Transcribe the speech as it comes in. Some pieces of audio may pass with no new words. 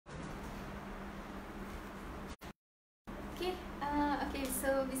Okay,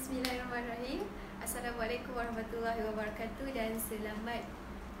 so bismillahirrahmanirrahim. Assalamualaikum warahmatullahi wabarakatuh dan selamat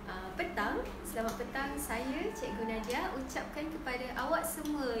petang. Selamat petang, saya Cikgu Nadia ucapkan kepada awak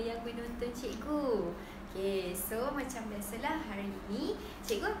semua yang menonton cikgu. Okay, so macam biasalah hari ini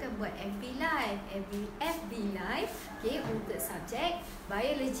cikgu akan buat FB Live okay, untuk subjek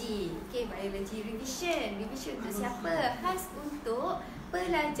Biologi. Okay, Biologi revision. Revision untuk siapa? Khas untuk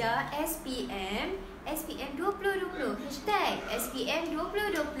pelajar SPM 2020. Hashtag SPM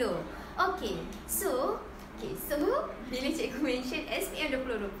 2020. Okay, so bila cikgu mention SPM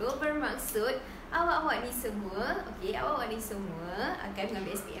 2020 bermaksud awak-awak ni semua, awak-awak ni semua akan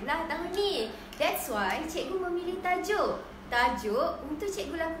mengambil SPM lah tahun ni. That's why cikgu memilih tajuk untuk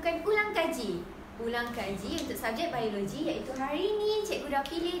cikgu lakukan ulang kaji untuk subjek Biologi, iaitu hari ni cikgu dah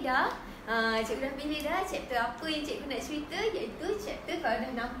pilih dah. Cikgu dah pilih dah chapter apa yang cikgu nak cerita, iaitu chapter kalau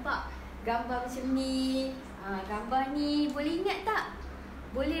dah nampak gambar macam ni, gambar ni boleh ingat tak?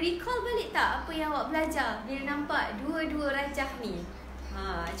 Boleh recall balik tak apa yang awak belajar bila nampak dua-dua rajah ni?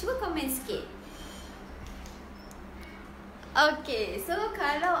 Cuba komen sikit. Okay, so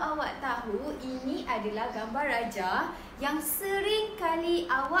kalau awak tahu ini adalah gambar rajah yang sering kali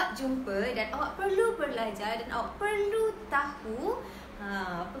awak jumpa dan awak perlu belajar dan awak perlu tahu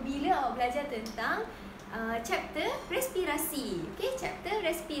apabila awak belajar tentang chapter respirasi. Okay, chapter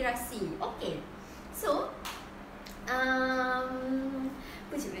respirasi. Okay, so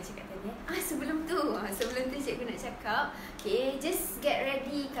apa cikgu nak cakap tadi? Sebelum tu cikgu nak cakap, okay, just get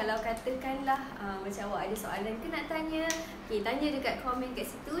ready. Kalau katakanlah macam awak ada soalan ke nak tanya, okay, tanya dekat komen kat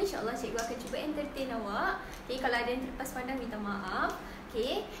situ. InsyaAllah cikgu akan cuba entertain awak. Okay, kalau ada yang terlepas pandang minta maaf.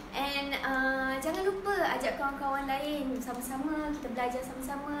 Okay, and jangan lupa ajak kawan-kawan lain sama-sama, kita belajar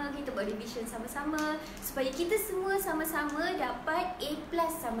sama-sama, kita buat revision sama-sama supaya kita semua sama-sama dapat A+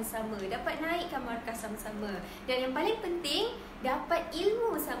 sama-sama, dapat naikkan markah sama-sama, dan yang paling penting dapat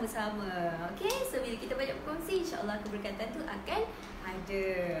ilmu sama-sama. Okay, so bila kita banyak berkongsi, insyaAllah keberkatan tu akan ada.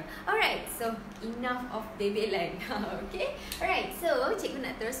 Alright, so enough of bebelan. Okay, alright, so cikgu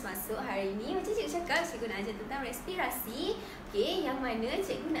nak terus masuk hari ni. Macam cikgu cakap, cikgu nak ajar tentang respirasi. Okay, yang mana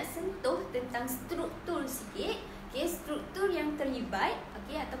cikgu nak sentuh tentang struktur sikit. Okay, struktur yang terlibat,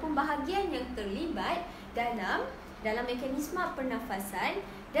 okay, ataupun bahagian yang terlibat dalam mekanisma pernafasan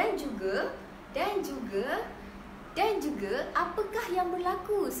dan juga apakah yang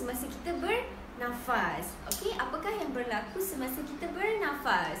berlaku semasa kita bernafas. Okey, apakah yang berlaku semasa kita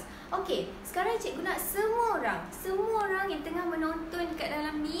bernafas? Okey, sekarang cikgu nak semua orang yang tengah menonton kat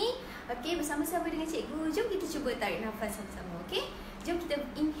dalam ni, okey, bersama-sama dengan cikgu, jom kita cuba tarik nafas sama-sama. Okey, jom kita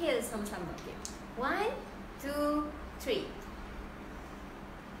inhale sama-sama. Okey, 1, 2, 3.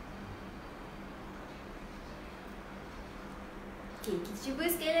 Okey, kita cuba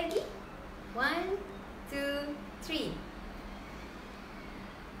sekali lagi. 1, 2, 3.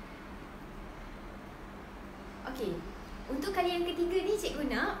 Okey, untuk kali yang ketiga ni cikgu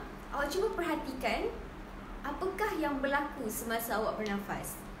nak awak cuba perhatikan apakah yang berlaku semasa awak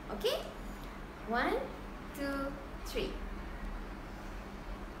bernafas. Okey? 1, 2, 3.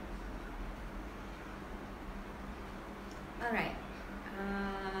 Alright.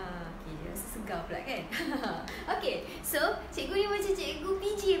 Okay, rasa segar pula kan? Okay, so cikgu ni macam cikgu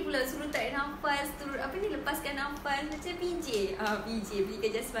PJ pula, suruh tarik nafas, lepaskan nafas macam PJ. PJ,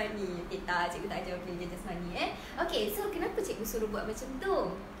 pendidikan jasmani. Okay, cikgu tak ajar pendidikan jasmani. Okay, so kenapa cikgu suruh buat macam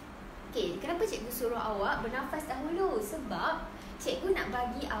tu? Okay, kenapa cikgu suruh awak bernafas dahulu? Sebab cikgu nak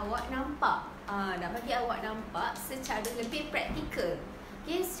bagi awak nampak, secara lebih praktikal.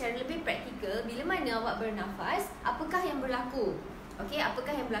 Okay, secara lebih praktikal, bila mana awak bernafas, apakah yang berlaku? Okay, apakah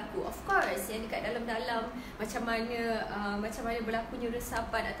yang berlaku? Of course, yang dekat dalam-dalam macam mana berlakunya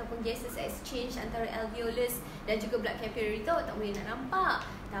resapan ataupun gases exchange antara alveolus dan juga blood capillary tu awak tak boleh nak nampak.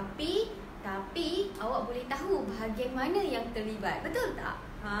 Tapi awak boleh tahu bahagian mana yang terlibat. Betul tak?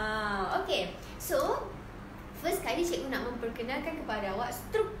 Okay, so first kali cikgu nak memperkenalkan kepada awak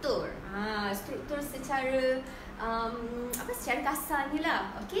struktur. Struktur secara secara kasarnya lah.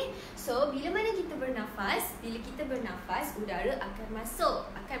 Okay, so bila mana kita bernafas, udara akan masuk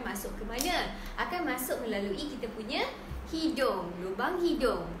ke mana? Akan masuk melalui kita punya hidung, lubang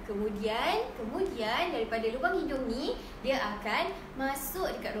hidung. Kemudian daripada lubang hidung ni dia akan masuk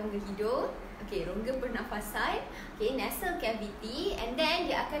dekat rongga hidung. Okay, rongga pernafasan, okay, nasal cavity, and then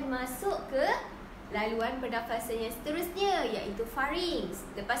dia akan masuk ke laluan pernafasan yang seterusnya, iaitu pharynx.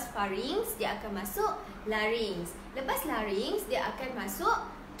 Lepas pharynx dia akan masuk larynx. Lepas larynx dia akan masuk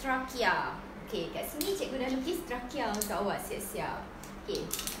trachea. Okey, kat sini cikgu dah lukis trachea untuk awak siap-siap. Okey,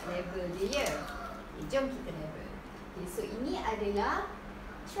 level dia ya. Okay, jom kita level. Okay, so ini adalah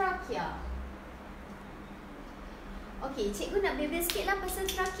trachea. Okey, cikgu nak bebel sikit lah pasal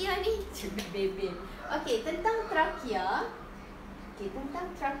trakea ni. Cikgu nak bebel. Okey, tentang trakea. Okey, tentang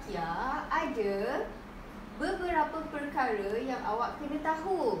trakea ada beberapa perkara yang awak kena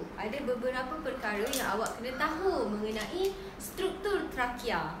tahu. Ada beberapa perkara yang awak kena tahu mengenai struktur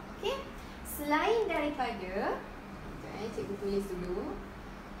trakea. Okey? Selain daripada, cikgu tulis dulu.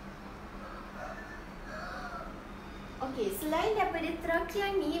 Okey, selain daripada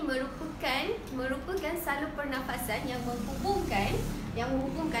trakea ni merupakan salur pernafasan yang menghubungkan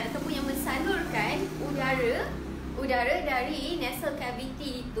ataupun yang mensalurkan udara dari nasal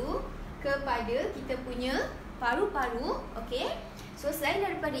cavity itu kepada kita punya paru-paru. Okey. So selain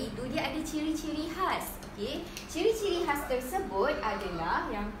daripada itu dia ada ciri-ciri khas. Okey. Ciri-ciri khas tersebut adalah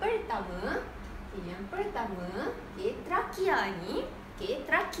yang pertama, trakea ni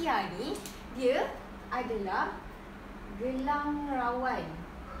dia adalah gelang rawan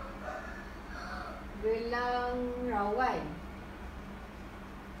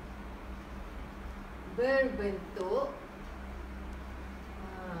berbentuk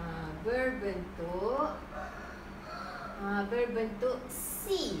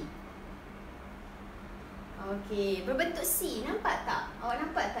C. Okey, berbentuk C. Nampak tak? Awak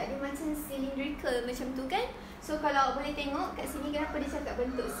nampak tak? Dia macam cylindrical macam tu kan? So kalau awak boleh tengok kat sini, kenapa dia cakap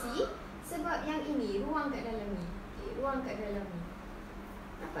bentuk C? Sebab yang ini ruang kat dalam ni. Ruang kat dalam ni.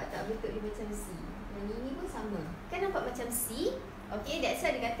 Nampak tak bentuk dia macam C? Yang ini pun sama. Kan nampak macam C? Okay, that's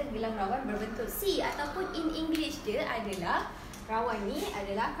why dia kata gelang rawan berbentuk C. Ataupun in English dia adalah, rawan ni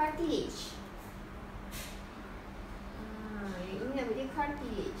adalah cartilage. Yang ini nama dia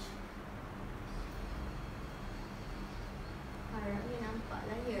cartilage. Harapnya nampak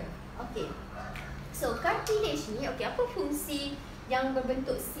lah ya. Okay. So cartilage ni, okay, apa fungsi yang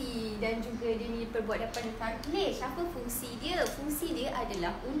berbentuk C dan juga dia ni terbuat daripada cartilage? Apa fungsi dia? Fungsi dia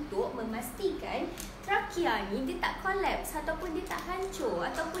adalah untuk memastikan trakea ni dia tak collapse ataupun dia tak hancur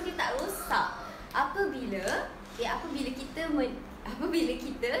ataupun dia tak rosak apabila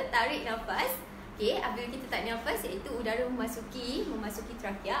kita tarik nafas. Okey, apabila kita tarik nafas, iaitu udara memasuki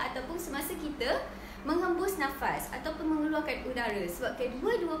trakea ataupun semasa kita menghembus nafas ataupun mengeluarkan udara. Sebab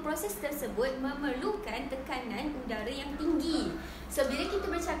kedua-dua proses tersebut memerlukan tekanan udara yang tinggi. So bila kita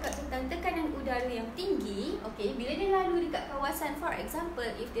bercakap tentang tekanan udara yang tinggi, okey, bila dia lalu dekat kawasan, for example,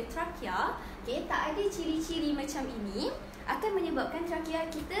 if the trachea, okey, tak ada ciri-ciri macam ini, akan menyebabkan trachea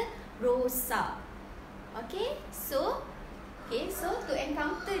kita rosak. Okey, so to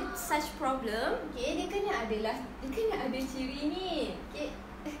encounter such problem, okey, dia kena ada ciri ni. Okey.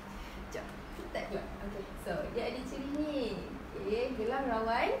 Tak keluar. Okay. So dia ada ciri ni. Okay. Gelang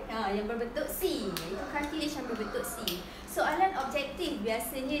rawan yang berbentuk C. Itu cartilage yang berbentuk C. Soalan objektif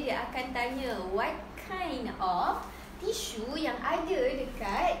biasanya dia akan tanya what kind of tissue yang ada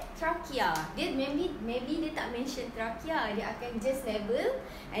dekat trachea. Dia maybe dia tak mention trachea, dia akan just label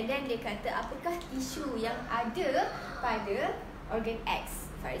and then dia kata apakah tisu yang ada pada organ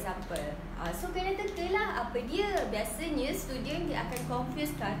X, for example. So kena tekalah apa dia. Biasanya student dia akan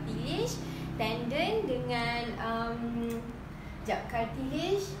confuse cartilage tendon dengan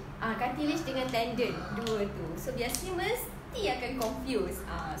cartilage dengan tendon, dua tu. So biasanya mesti akan confuse.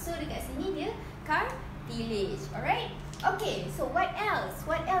 So dekat sini dia cartilage. Alright. Okay, so what else?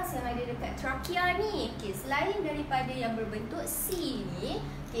 What else yang ada dekat trachea ni? Okay, selain daripada yang berbentuk C ni,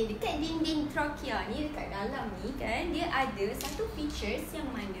 okay, dekat dinding trachea ni, dekat dalam ni kan, dia ada satu features yang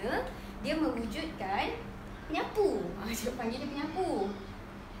mana dia mewujudkan penyapu. Cikgu panggil dia penyapu.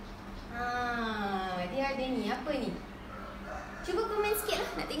 Dia ada ni, apa ni? Cuba komen sikit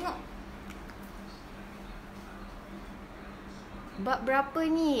lah, nak tengok. Bab berapa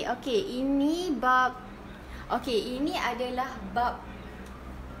ni? Okey, ini bab. Okey, ini adalah bab.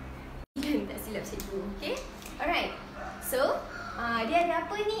 Tak silap cikgu, okey? Alright. So, dia ada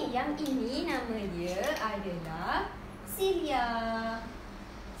apa ni? Yang ini nama dia adalah cilia.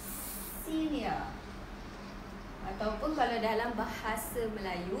 Cilia. Ataupun kalau dalam bahasa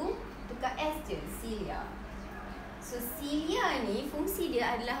Melayu, tukar S je, cilia. So cilia ni fungsi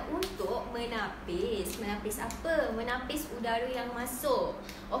dia adalah untuk menapis. Menapis apa? Menapis udara yang masuk.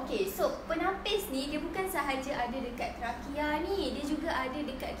 Okey, so penapis ni dia bukan sahaja ada dekat trachea ni, dia juga ada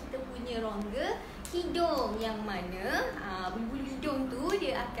dekat kita punya rongga hidung, yang mana bulu-bulu hidung tu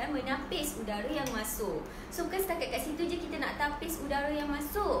dia akan menapis udara yang masuk. So bukan setakat kat situ je kita nak tapis udara yang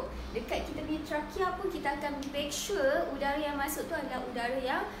masuk. Dekat kita punya trachea pun kita akan make sure udara yang masuk tu adalah udara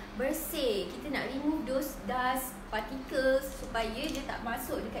yang bersih. Kita nak remove those dust particles supaya dia tak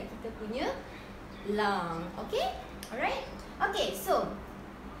masuk dekat kita punya lung. Okay? Alright? Okay, so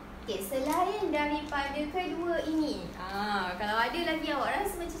selain daripada kedua ini, kalau ada lagi awak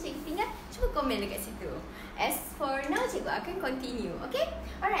rasa macam cikgu tinggal, cuba komen dekat situ. As for now, akan continue. Okay?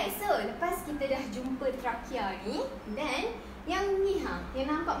 Alright, so lepas kita dah jumpa trakea ni, then yang ni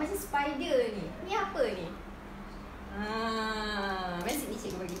yang nampak macam spider ni. Ni apa ni? Mesti ni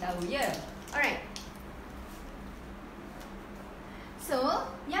cikgu bagi tahu je. Alright. So,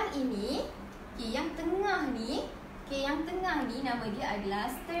 yang ini, yang tengah ni, yang tengah ni nama dia adalah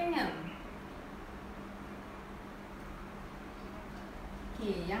sternum.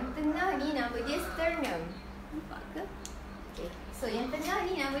 Yang tengah ni nama dia sternum. Nampak ke? So yang tengah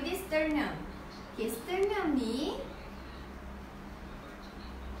ni nama dia sternum. Sternum ni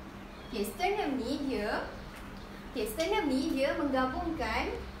sternum ni dia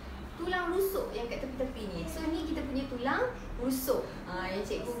menggabungkan tulang rusuk yang kat tepi-tepi ni. So ni kita punya tulang rusuk. Yang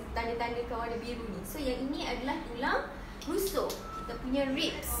cikgu tanda-tandakan warna biru ni. So yang ini adalah tulang rusuk. Kita punya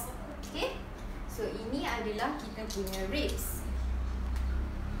ribs. Okay? So ini adalah kita punya ribs.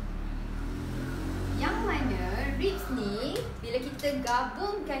 Yang mana ribs ni bila kita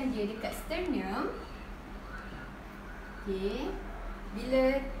gabungkan dia dekat sternum,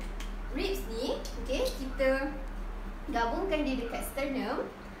 bila ribs ni kita gabungkan dia dekat sternum,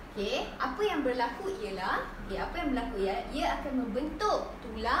 apa yang berlaku ialah ia akan membentuk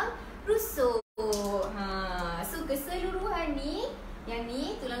tulang rusuk. So keseluruhan ni, yang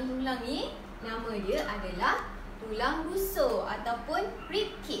ni tulang-tulang ni nama dia adalah tulang rusuk ataupun rib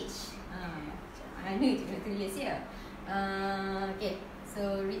cage. Mana cikgu nak tulis ya?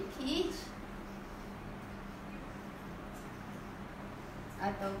 So rib cage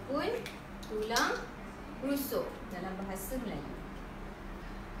ataupun tulang rusuk dalam bahasa Melayu.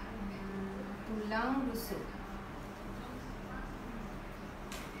 Tulang rusuk.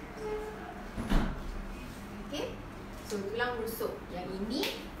 So tulang rusuk. Yang ini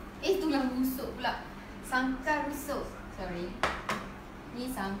tulang rusuk pula. Sangkar rusuk. Sorry.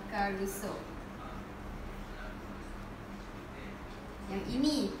 Ni sangkar rusuk. Yang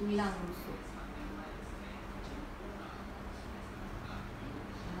ini tulang rusuk.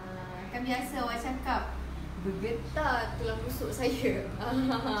 Kan biasa awak cakap bergetar tulang rusuk saya.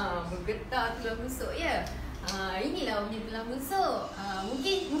 Bergetar tulang rusuk ya. Inilah punya tulang rusuk.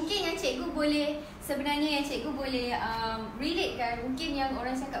 Mungkin yang cikgu boleh, sebenarnya yang cikgu boleh relate kan. Mungkin yang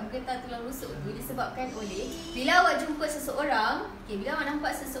orang cakap bergetar tulang rusuk tu disebabkan oleh bila awak jumpa seseorang, bila awak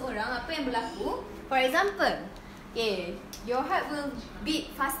nampak seseorang, apa yang berlaku? For example, your heart will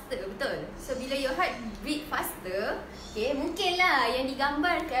beat faster, betul? So bila your heart beat faster, mungkinlah yang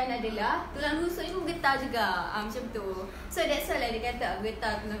digambarkan adalah tulang rusuk ni pun bergetar juga. Macam tu. So that's why lah dia kata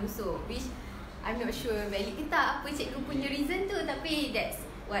bergetar tulang rusuk, which I'm not sure valid ke tak apa cikgu punya reason tu, tapi that's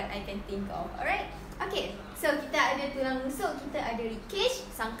what I can think of. Alright? Okay, so kita ada tulang rusuk, kita ada rib cage,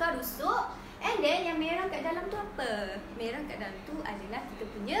 sangkar rusuk, and then yang merah kat dalam tu apa? Merah kat dalam tu adalah kita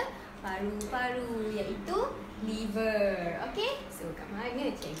punya paru-paru, iaitu liver. Okay, so kat mana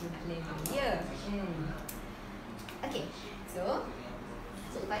cikgu nak label dia? Okay, so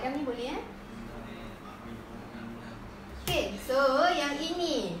padam ni boleh Okay, so yang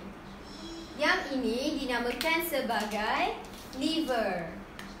ini dinamakan sebagai liver.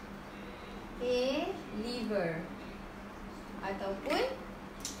 Liver ataupun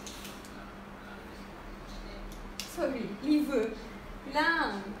liver.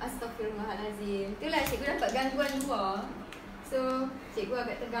 Astagfirullahalazim. Itulah cikgu dapat gangguan luar. So cikgu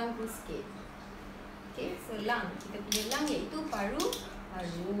agak terganggu sikit. So lung, kita punya lung iaitu paru.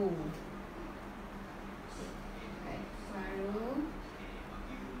 Paru.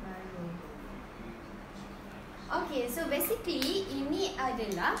 Okay, so basically ini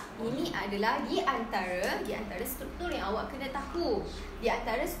adalah di antara struktur yang awak kena tahu. Di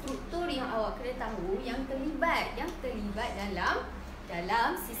antara struktur yang awak kena tahu yang terlibat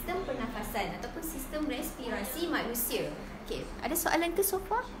dalam sistem pernafasan ataupun sistem respirasi manusia. Okay, ada soalan ke so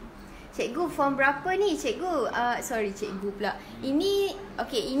far? Cikgu, form berapa ni? Cikgu, cikgu pula.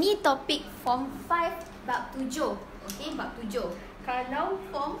 Ini topik form 5 bab 7. Okay, bab 7. Kalau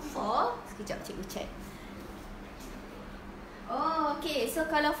form 4, sekejap cikgu check. So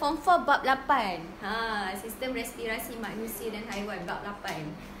kalau form 4 bab 8. Sistem respirasi manusia dan haiwan bab 8.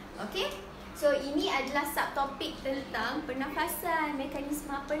 Okay? So ini adalah subtopik tentang pernafasan,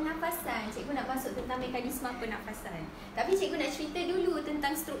 mekanisma pernafasan. Cikgu nak masuk tentang mekanisma pernafasan. Tapi cikgu nak cerita dulu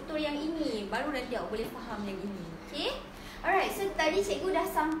tentang struktur yang ini, baru nanti awak boleh faham yang ini. Okay? Alright, so tadi cikgu dah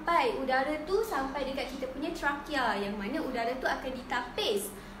sampai, udara tu sampai dekat kita punya trakea, yang mana udara tu akan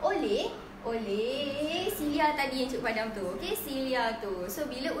ditapis oleh oleh silia tadi yang cikgu padam tu. Okey, silia tu. So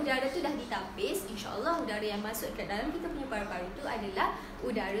bila udara tu dah ditapis, insya-Allah udara yang masuk ke dalam kita punya paru-paru tu adalah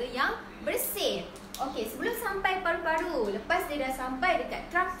udara yang bersih. Okey, sebelum sampai paru-paru, lepas dia dah sampai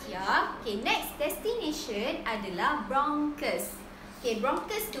dekat trakea, okey, next destination adalah bronchus. Okey,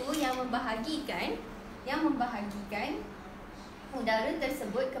 bronchus tu yang membahagikan udara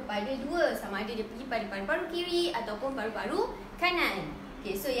tersebut kepada dua, sama ada dia pergi pada paru-paru kiri ataupun paru-paru kanan.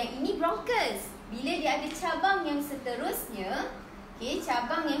 Okey, so yang ini bronchus. Bila dia ada cabang yang seterusnya, okey,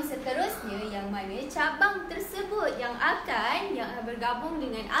 cabang yang seterusnya yang mana cabang tersebut yang bergabung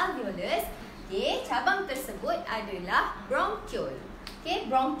dengan alveolus, okey, cabang tersebut adalah bronchiole. Okey,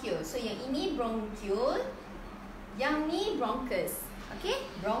 bronchiole. So yang ini bronchiole, yang ni bronchus. Okey,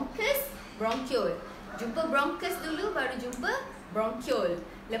 bronchus, bronchiole. Jumpa bronchus dulu baru jumpa bronchiole.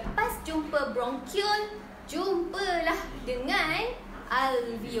 Lepas jumpa bronchiole, jumpalah dengan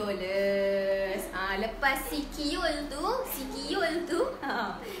alveolus. Lepas sikiol tu,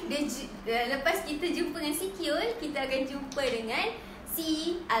 lepas kita jumpa dengan sikiol, kita akan jumpa dengan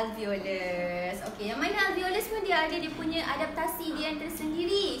si alveolus. Okey, yang mana alveolus pun dia ada dia punya adaptasi dia yang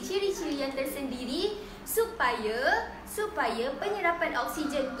tersendiri, ciri-ciri yang tersendiri supaya penyerapan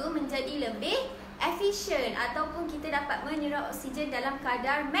oksigen tu menjadi lebih efisien ataupun kita dapat menyerap oksigen dalam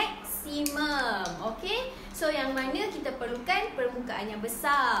kadar maksimum. Okey, so yang mana kita perlukan permukaan yang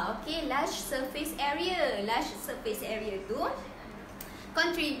besar. Okey, large surface area tu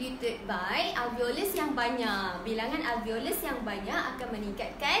contributed by alveolus yang banyak. Bilangan alveolus yang banyak akan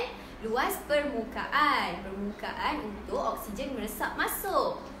meningkatkan luas permukaan untuk oksigen meresap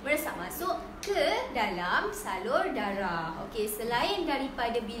masuk ke dalam salur darah. Okey, selain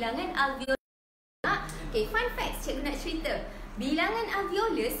daripada bilangan alveolus, okay, fun facts cikgu nak cerita. Bilangan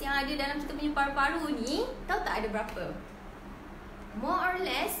alveolus yang ada dalam kita punya paru-paru ni, tahu tak ada berapa? More or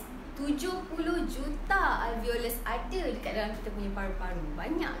less 70 juta alveolus ada dekat dalam kita punya paru-paru.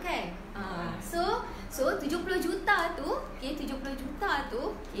 Banyak kan? So 70 juta tu, okay, 70 juta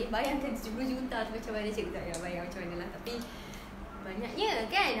tu, okay, bayangkan 70 juta tu macam mana, cikgu tak payah bayang macam mana lah, tapi banyaknya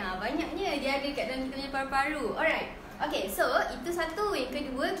kan? Banyaknya dia ada dekat dalam kita punya paru-paru. Alright. Okay, so itu satu. Yang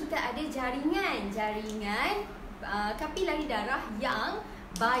kedua, kita ada jaringan kapilari darah yang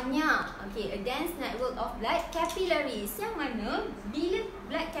banyak. Okay, a dense network of blood capillaries. Yang mana bila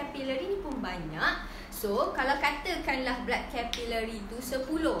blood capillary ni pun banyak, so kalau katakanlah blood capillary tu 10,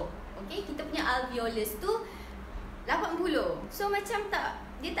 okay, kita punya alveolus tu 80. So macam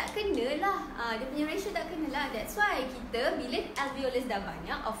dia tak kenalah. Dia punya ratio tak kenalah. That's why kita bila alveolus dah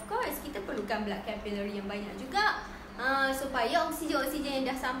banyak, of course kita perlukan blood capillary yang banyak juga. Supaya oksigen yang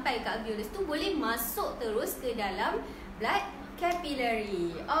dah sampai ke alveolus tu boleh masuk terus ke dalam blood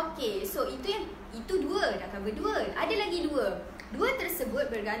capillary. Okay, so itu dua, dah cover dua. Ada lagi dua. Dua tersebut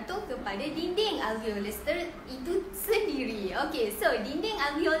bergantung kepada dinding alveolus itu sendiri. Okay, so dinding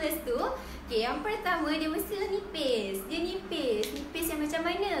alveolus tu, okay, yang pertama dia mestilah nipis. Dia nipis yang macam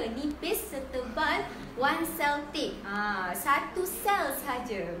mana? Nipis setebal 1 cell thick. Satu sel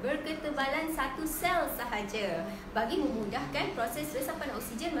sahaja. Berketebalan 1 sel sahaja bagi memudahkan proses resapan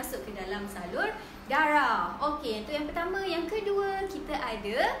oksigen masuk ke dalam salur darah. Okey, itu yang pertama. Yang kedua, kita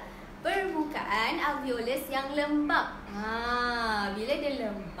ada permukaan alveolus yang lembab. Bila dia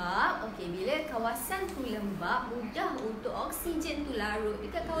lembab, okey, bila kawasan tu lembab, mudah untuk oksigen tu larut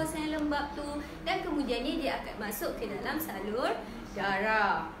dekat kawasan yang lembab tu dan kemudiannya dia akan masuk ke dalam salur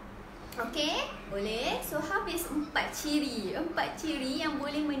darah. Okey, boleh. So habis 4 ciri yang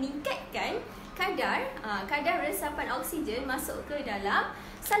boleh meningkatkan kadar resapan oksigen masuk ke dalam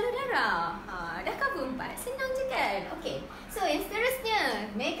salur darah. Dah cover 4. Senang je kan? Okey. So yang seterusnya,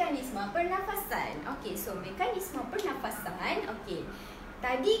 mekanisma pernafasan. Okey, so mekanisma pernafasan. Okey.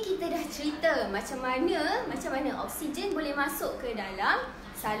 Tadi kita dah cerita macam mana oksigen boleh masuk ke dalam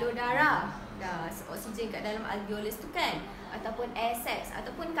salur darah. Oksigen kat dalam alveolus tu kan, ataupun air sacs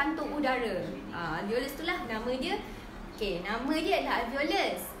ataupun kantung udara. Alveolus tu lah nama dia. Okey, nama dia adalah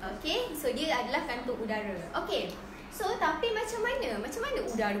alveolus. Okey, so dia adalah kantung udara. Okey. So tapi macam mana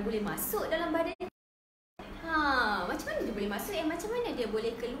udara boleh masuk dalam badan? Macam mana dia boleh masuk, macam mana dia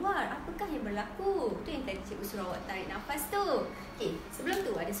boleh keluar? Apakah yang berlaku? Tu yang tadi cikgu suruh awak tarik nafas tu. Okey, sebelum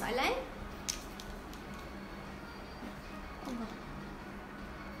tu ada soalan?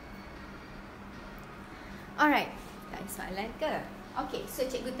 Alright, tak ada soalan ke? Okey, so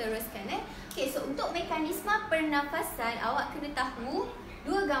cikgu teruskan Okey, so untuk mekanisma pernafasan awak kena tahu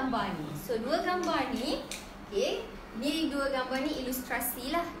dua gambar ni. So dua gambar ni, okey, ni dua gambar ni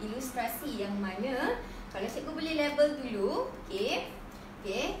ilustrasi lah. Ilustrasi yang mana kalau cikgu boleh label dulu, okey.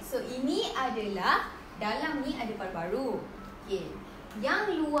 So ini adalah dalam ni ada paru-paru. Okey.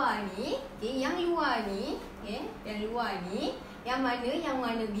 Yang luar ni, yang luar ni, yang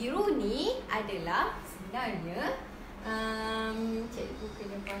mana biru ni adalah sebenarnya cikgu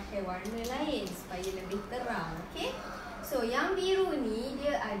kena pakai warna lain supaya lebih terang. Okey. So yang biru ni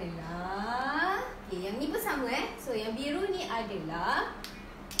dia adalah, yang ni pun sama So yang biru ni adalah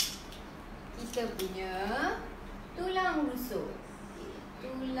kita punya tulang rusuk.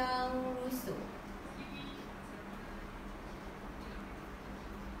 Tulang rusuk.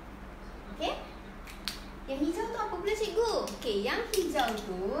 Okey. Yang hijau tu apa pula cikgu? Okey, yang hijau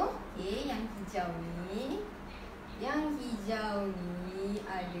tu, yang hijau ni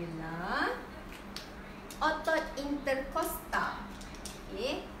adalah otot interkosta.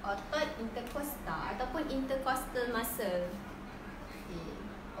 Okey, otot interkosta ataupun intercostal muscle. Okey,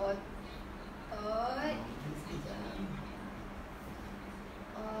 otot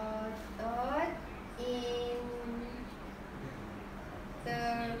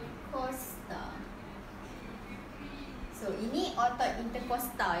interkosta. So ini otot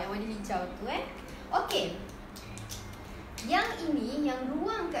interkosta yang warna hijau tu Okey. Yang ini, yang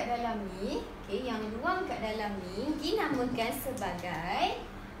ruang kat dalam ni, yang ruang kat dalam ni dinamakan sebagai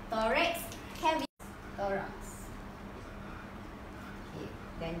thorax cavity. Thorax.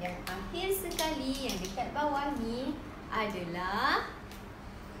 Dan yang akhir sekali yang dekat bawah ni adalah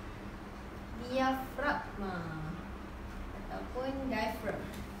diafragma ataupun diaphragm.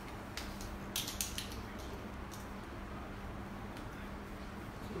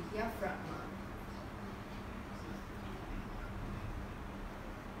 Diafragma.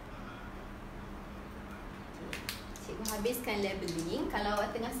 Cikgu habiskan labeling. Kalau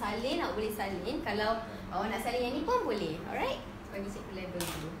awak tengah salin, awak boleh salin. Kalau awak nak salin yang ni pun boleh. Alright? Bagi cikgu label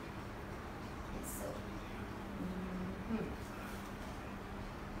dulu. Okay, so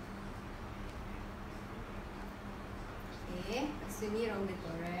lepas tu ni rongga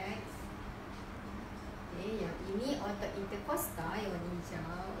thorax. Yang ini otot interkosta yang warna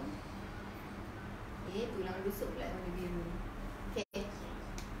hijau. Tulang rusuk pula yang warna biru.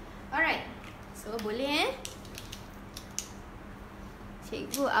 Alright. So boleh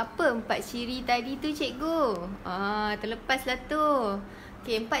Cikgu, apa 4 ciri tadi tu cikgu? Terlepaslah tu.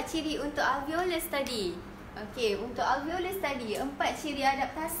 Okey, 4 ciri untuk alveolus tadi. Okey, untuk alveolus tadi 4 ciri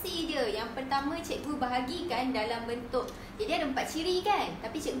adaptasi dia. Yang pertama cikgu bahagikan dalam bentuk, jadi ada 4 ciri kan?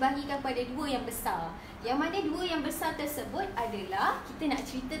 Tapi cikgu bahagikan pada 2 yang besar. Yang mana 2 yang besar tersebut adalah kita nak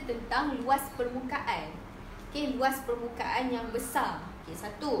cerita tentang luas permukaan. Okey, luas permukaan yang besar. Okey,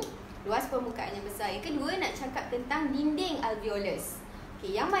 satu, luas permukaan yang besar. Yang kedua nak cakap tentang dinding alveolus.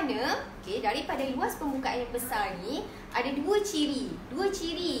 Okey, yang mana daripada luas permukaan yang besar ni ada 2 ciri. 2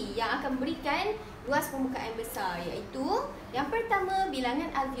 ciri yang akan memberikan luas permukaan besar, iaitu yang pertama bilangan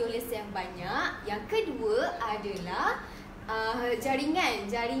alveolus yang banyak, yang kedua adalah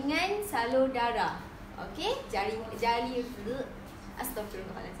jaringan salur darah. Okey, jaringan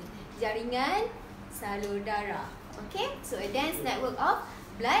salur darah. Okey, so a dense network of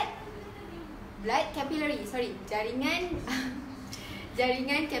blood capillary,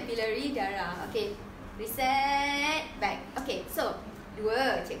 jaringan kapilari darah. Okey, reset back. Okey, so 2,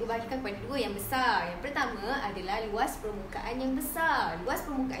 cikgu bahagikan kepada 2 yang besar. Yang pertama adalah luas permukaan yang besar. Luas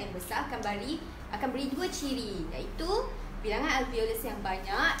permukaan yang besar akan beri 2 ciri, iaitu bilangan alveolus yang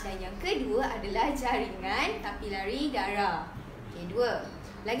banyak, dan yang kedua adalah jaringan kapilari darah. Okey, 2.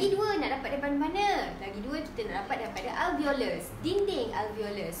 Lagi 2 nak dapat daripada mana? Lagi 2 kita nak dapat daripada alveolus, dinding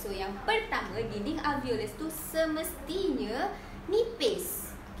alveolus. So yang pertama, dinding alveolus tu semestinya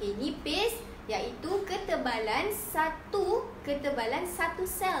nipis. Okey, nipis iaitu ketebalan satu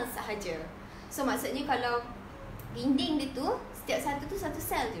sel sahaja. So maksudnya kalau dinding dia tu setiap satu tu satu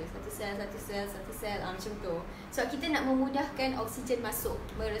sel je. Satu sel macam tu. So kita nak memudahkan oksigen masuk,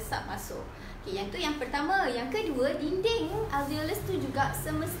 meresap masuk. Okey, yang tu yang pertama. Yang kedua, dinding alveolus tu juga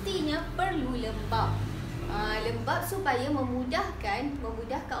semestinya perlu lembab. Lembab supaya memudahkan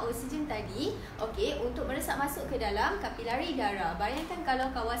oksigen tadi, okey, untuk meresap masuk ke dalam kapilari darah. Bayangkan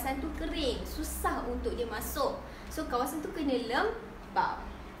kalau kawasan tu kering, susah untuk dia masuk. So kawasan tu kena lembab.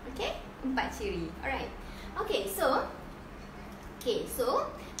 Okey, 4 ciri. Alright. Okey, so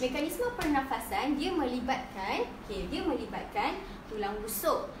mekanisme pernafasan dia melibatkan tulang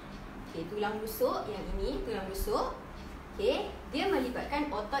rusuk. Okey, tulang rusuk yang ini, tulang rusuk. Okey, dia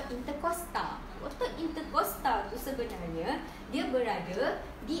melibatkan otot interkosta. Otot interkosta tu sebenarnya dia berada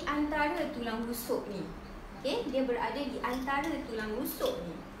di antara tulang rusuk ni. Okey, dia berada di antara tulang rusuk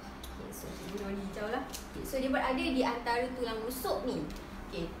ni. Okey, so cikgu warna hijau lah. Okay, so dia berada di antara tulang rusuk ni.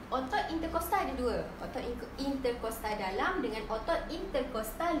 Okey, otot interkosta ada 2. Otot interkosta dalam dengan otot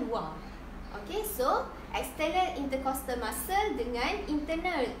interkosta luar. Okay, so external intercostal muscle dengan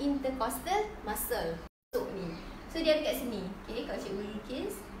internal intercostal muscle. So ni. So dia ada kat sini. Okay, kalau cikgu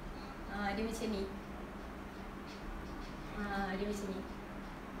lukis, dia macam ni. Dia macam ni.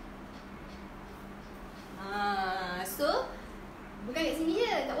 So bukan kat sini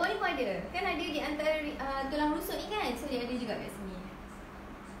je, kat bawah ni pun ada. Kan ada di antara tulang rusuk ni kan. So dia ada juga kat sini.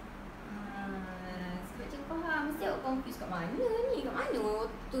 Sebab cikgu faham, mesti awak confuse kat mana ni? Kat mana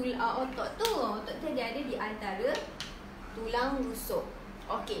otot tu? Otot tu dia ada di antara tulang rusuk.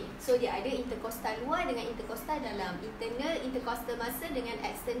 Okay, so dia ada intercostal luar dengan intercostal dalam. Internal intercostal muscle dengan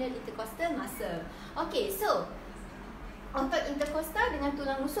external intercostal muscle. Okay, so otot intercostal dengan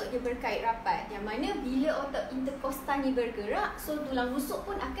tulang rusuk dia berkait rapat. Yang mana bila otot intercostal ni bergerak, so tulang rusuk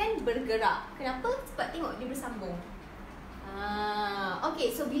pun akan bergerak. Kenapa? Sebab tengok dia bersambung.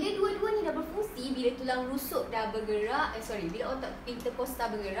 Okay, so bila dua-dua ni dah berfungsi, bila tulang rusuk dah bergerak, bila otot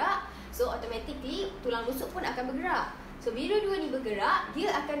intercostal bergerak, so automatically tulang rusuk pun akan bergerak. So bila dua ni bergerak,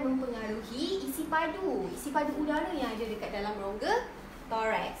 dia akan mempengaruhi isi padu udara yang ada dekat dalam rongga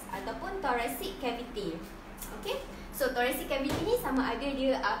thorax ataupun thoracic cavity. Okay, so thoracic cavity ni sama ada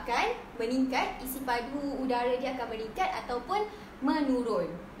dia akan meningkat, isi padu udara dia akan meningkat ataupun menurun.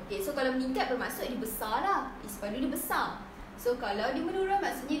 Okay, so kalau meningkat bermaksud dia besar lah, isi padu dia besar. So kalau dia menurun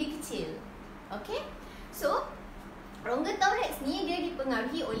maksudnya dia kecil. Okay, so rongga thorax ni dia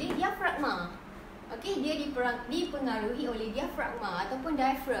dipengaruhi oleh diafragma. Okay, dia dipengaruhi oleh diafragma ataupun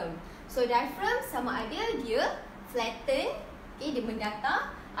diaphragm. So diaphragm sama ada dia flatten, okay, dia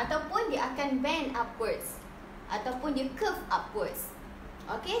mendatar, ataupun dia akan bend upwards, ataupun dia curve upwards.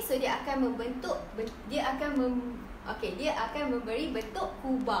 Okay, so dia akan membentuk, dia akan memberi bentuk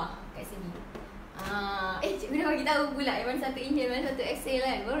kubah kat sini. Cikgu dah bagi tahu pula yang mana satu inhale, mana satu exhale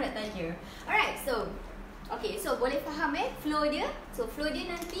kan. Baru nak tanya. Alright, so okay, so boleh faham flow dia. So flow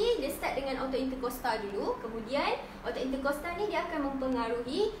dia nanti dia start dengan otot intercostal dulu. Kemudian otot intercostal ni dia akan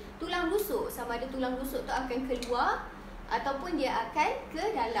mempengaruhi tulang rusuk. Sama ada tulang rusuk tu akan keluar ataupun dia akan ke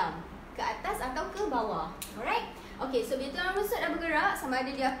dalam, ke atas atau ke bawah. Alright. Okay, so bila tulang rusuk dah bergerak, sama ada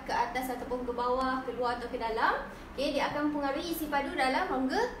dia ke atas ataupun ke bawah, keluar atau ke dalam, okay, dia akan mempengaruhi isi padu dalam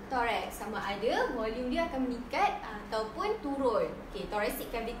rongga thorax. Sama ada volume dia akan meningkat ataupun turun. Okay,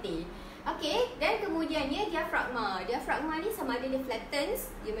 thoracic cavity. Okay, dan kemudiannya diafragma. Diafragma ni sama ada dia flattens,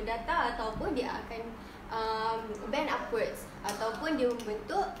 dia mendatar, ataupun dia akan bend upwards, ataupun dia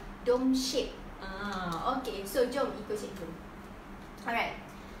membentuk dome shape. Okay, so jom ikut cikgu. Alright.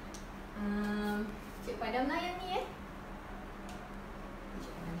 Cikgu padamlah yang ni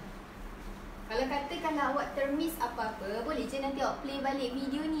Kalau katakanlah awak termiss apa-apa, boleh je nanti awak play balik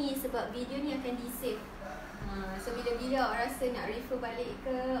video ni, sebab video ni akan di-save. So bila-bila awak rasa nak refer balik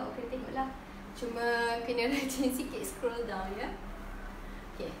ke, awak kena tengoklah. Cuma kena rajin sikit scroll down ya.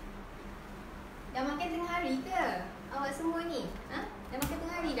 Okay. Dah makan tengah hari ke awak semua ni? Dah makan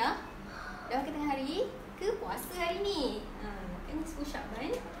tengah hari dah? Dah makan tengah hari ke puasa hari ni? Makan push up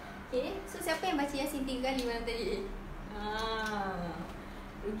kan? Okay, so siapa yang baca Yasin 3 kali malam tadi?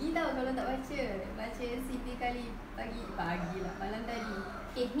 Rugi tau kalau tak baca. Baca Yasin 3 kali pagi lah, malam tadi.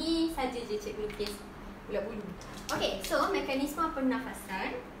 Okay, ni saja je cikgu lukis bulat bulu. Okay, so mekanisma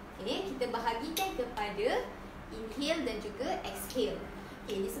pernafasan, okay, kita bahagikan kepada inhale dan juga exhale.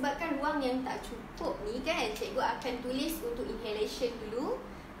 Okay, disebabkan ruang yang tak cukup ni kan, cikgu akan tulis untuk inhalation dulu,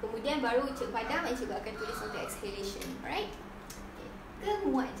 kemudian baru cikgu padam dan cikgu akan tulis untuk exhalation. Alright? Okay. Ke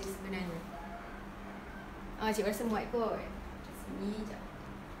muat je sebenarnya. Cikgu rasa muat kot. Sini sekejap.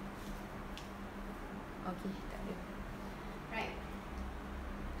 Okay, tak ada. Right.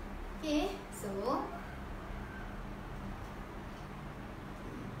 Okay, so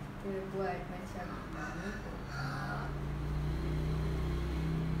kita buat macam ni.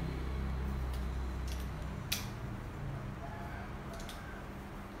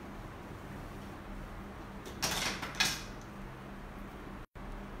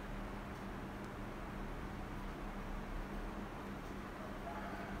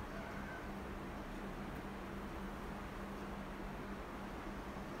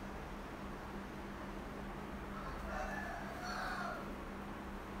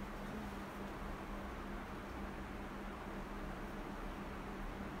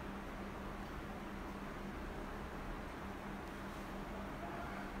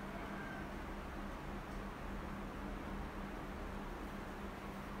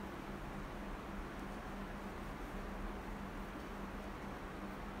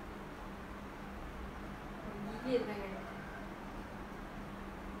 Gigil tangan.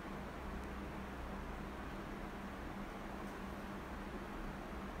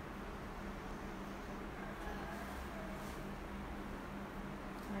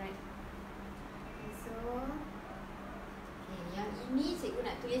 Alright.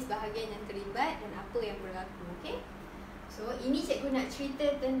 tulis bahagian yang terlibat dan apa yang berlaku. Okay? So ini cikgu nak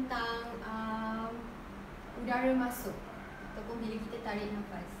cerita tentang udara masuk ataupun bila kita tarik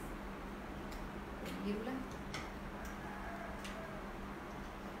nafas. Birulah.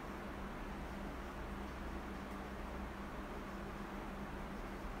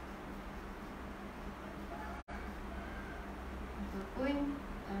 Ataupun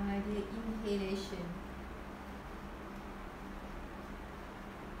dia inhalation.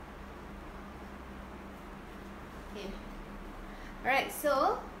 Okay. Alright,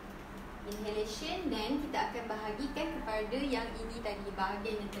 so inhalation, dan kita akan bahagikan kepada yang ini tadi,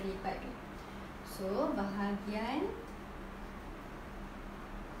 bahagian yang terlibat ni. So bahagian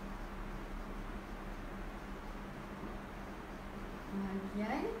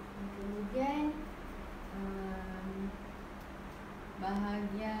kemudian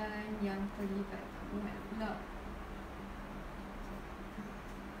bahagian yang terlibat. Ingat pula.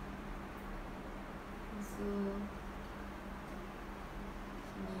 So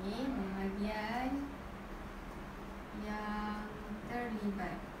ini bahagian yang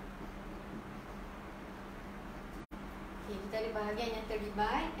terlibat. Okay, kita ada bahagian yang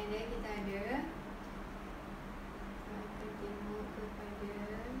terlibat, and then kita ada, kita tengok kepada,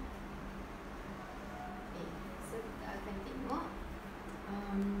 okay, so kita akan tengok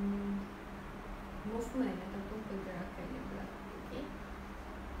movement ataupun pergerakan yang berlaku. Okay.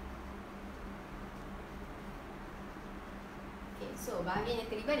 Okay, so bahagian yang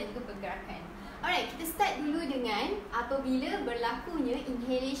terlibat dan juga pergerakan. Alright, kita start dulu dengan apabila berlakunya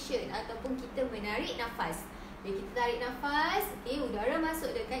inhalation ataupun kita menarik nafas. Bila kita tarik nafas, okay, udara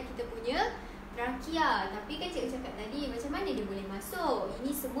masuk dekat kita punya trakea. Tapi kan cikgu cakap tadi, macam mana dia boleh masuk? Ini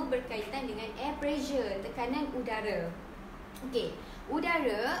semua berkaitan dengan air pressure, tekanan udara. Okay,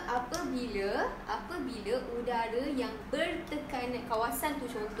 udara apabila udara yang bertekanan, kawasan tu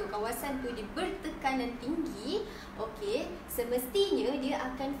contoh, kawasan tu dia bertekanan tinggi, okay, semestinya dia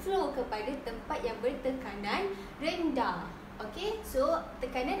akan flow kepada tempat yang bertekanan rendah. Okay, so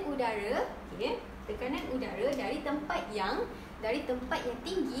tekanan udara, okay, tekanan udara dari tempat yang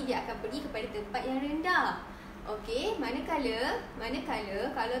tinggi dia akan pergi kepada tempat yang rendah. Okey, manakala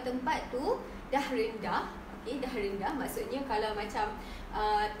kalau tempat tu dah rendah, okey, dah rendah, maksudnya kalau macam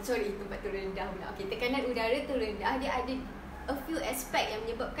tempat tu rendah pula. Okey, tekanan udara tu rendah, dia ada a few aspek yang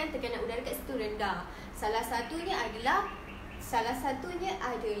menyebabkan tekanan udara kat situ rendah. Salah satunya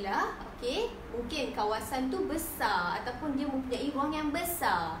adalah okey, mungkin kawasan tu besar ataupun dia mempunyai ruang yang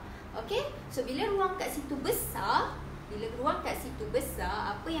besar. Okey, so bila ruang kat situ besar,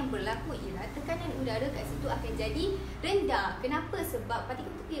 apa yang berlaku ialah tekanan udara kat situ akan jadi rendah. Kenapa? Sebab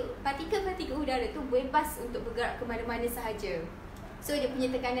partikel-partikel udara tu bebas untuk bergerak ke mana-mana sahaja. So dia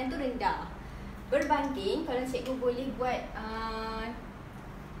punya tekanan tu rendah. Berbanding kalau cikgu boleh buat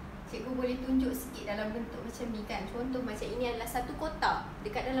cikgu boleh tunjuk sikit dalam bentuk macam ni kan. Contoh macam ini adalah satu kotak.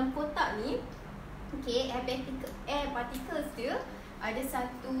 Dekat dalam kotak ni, okey, air particles dia ada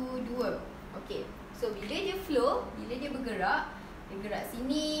 1, 2. Okey. So bila dia flow, bila dia bergerak, dia gerak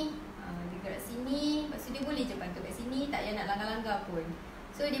sini, lepas tu dia boleh je pantau kat sini, tak payah nak langgar-langgar pun.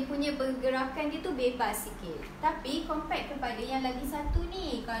 So dia punya pergerakan dia tu bebas sikit. Tapi compare kepada yang lagi satu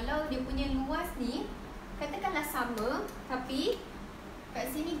ni, kalau dia punya luas ni katakanlah sama, tapi kat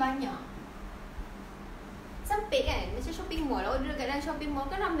sini banyak. Sempit kan? Macam shopping mall. Awak duduk kat dalam shopping mall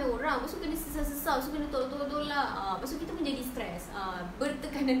kan ramai orang. Lepas tu kena sesat-sesat, lepas tu kena tolak-tolak. Lepas tu kita pun jadi stres.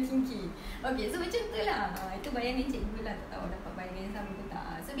 Bertekanan tinggi. Okay, so macam tu lah. Itu bayangan cikgu lah. Tak tahu dapat bayangan yang sama ke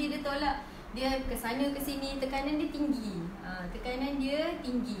tak. So bila dia tolak, dia ke sana ke sini, tekanan dia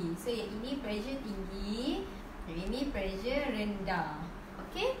tinggi. So yang ini pressure tinggi, yang ini pressure rendah.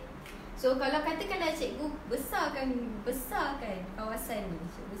 Okay? So kalau katakanlah cikgu besarkan kawasan ni.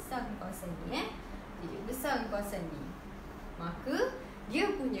 Cikgu besarkan kawasan ni besar kawasan ni, maka dia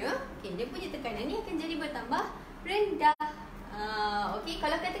punya tekanan ni akan jadi bertambah rendah. Okey,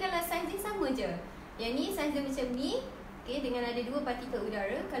 kalau katakanlah saiz dia sama je. Yang ni saiz dia macam ni, okey, dengan ada 2 partikel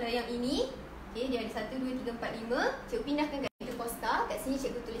udara. Kalau yang ini, okey, dia ada 1, 2, 3, 4, 5. Cikgu pindahkan kat intercostal. Kat sini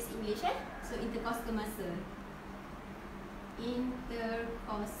cikgu tulis English So intercostal muscle.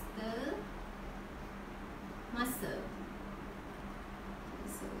 Intercostal muscle.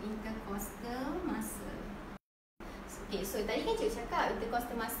 So intercostal muscle. Okay, so tadi kan cikgu cakap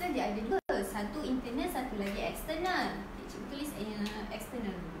intercostal muscle dia ada 2. Satu internal, satu lagi external. Okay, cikgu tulis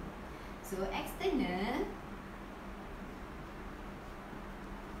external dulu. So external,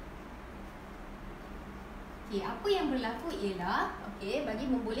 okay, apa yang berlaku ialah, okay, bagi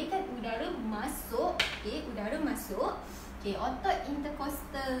membolehkan udara masuk, okay, otot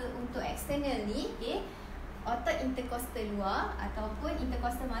intercostal untuk external ni, okay, otot intercostal luar ataupun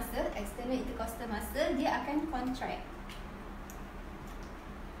intercostal muscle, external intercostal muscle, dia akan contract.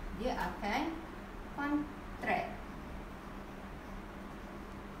 Dia akan contract.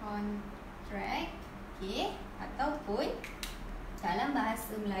 Okey, ataupun dalam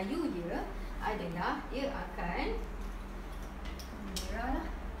bahasa Melayu dia adalah dia akan merah lah.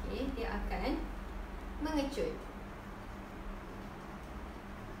 Okey, dia akan mengecut.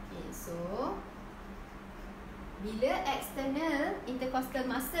 Okey, so bila external intercostal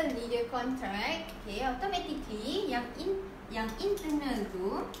muscle ni dia contract, okey, automatically yang internal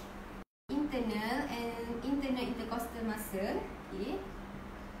tu, internal intercostal muscle, okey,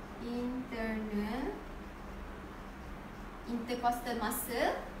 internal intercostal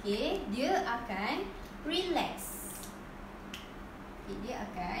muscle, okey, dia akan relax. Okey, dia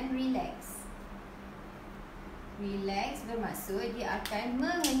akan relax. Relax bermaksud dia akan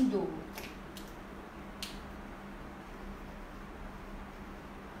mengendur.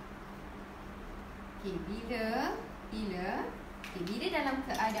 Okey, bila dalam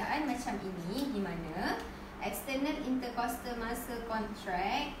keadaan macam ini di mana external intercostal muscle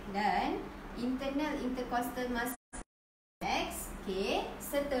contract dan internal intercostal muscle relax, okey,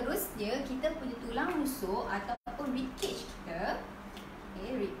 seterusnya kita punya tulang rusuk ataupun rib cage kita,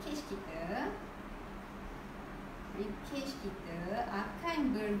 okey, rib cage kita akan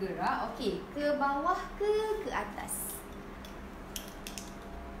bergerak, okey, ke bawah ke atas.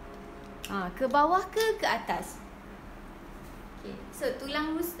 Ke bawah ke atas. Okay. So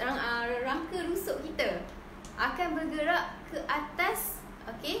tulang rangka rusuk kita akan bergerak ke atas,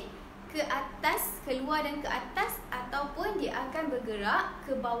 okey, ke atas, keluar dan ke atas, ataupun dia akan bergerak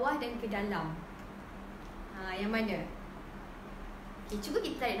ke bawah dan ke dalam. Yang mana? Okey, cuba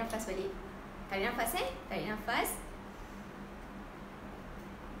kita tarik nafas balik. Tarik nafas tarik nafas.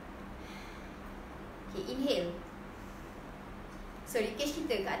 Okey, inhale. So, rib cage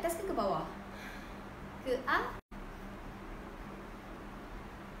kita ke atas ke bawah? Ke atas.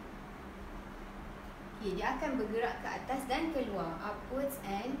 Okay, dia akan bergerak ke atas dan keluar. Upwards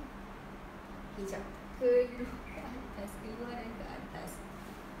and sekejap. Keluar ke atas, keluar dan ke atas.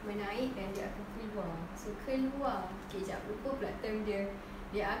 Menaik dan dia akan keluar. So, keluar. Okay, sekejap. Lupa pula term dia.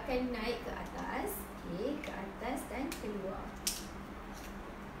 Dia akan naik ke atas. Okay, ke atas dan keluar.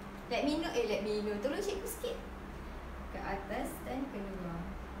 Let me know. Tolong cikgu sikit. Ke atas dan keluar.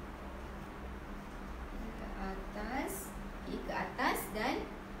 Ke atas. Okay, ke atas dan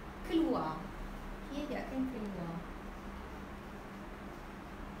keluar. Okay, dia akan keluar.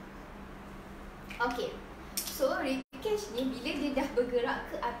 Okay, so rib cage ni bila dia dah bergerak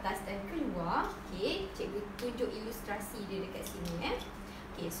ke atas dan keluar, okay, cikgu tunjuk ilustrasi dia dekat sini.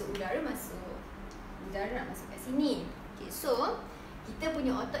 Okay, so udara masuk. Udara nak masuk kat sini. Okay, so kita punya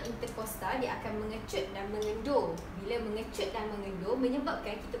otot intercostal dia akan mengecut dan mengendur. Bila mengecut dan mengendur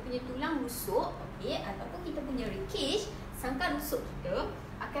menyebabkan kita punya tulang rusuk, okey, ataupun kita punya rib cage, sangkar rusuk kita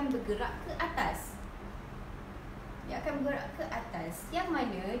akan bergerak ke atas. Dia akan bergerak ke atas, yang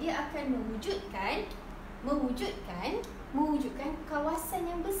mana dia akan mewujudkan kawasan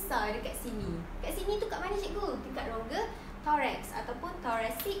yang besar dekat sini. Dekat sini tu kat mana cikgu? Dekat rongga thorax ataupun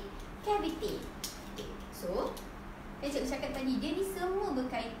thoracic cavity. Okay, so cikgu cakap tadi, dia ni semua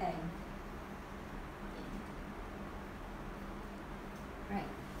berkaitan. Right.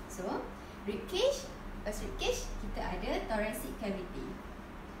 So, rib cage, first rib cage, kita ada thoracic cavity.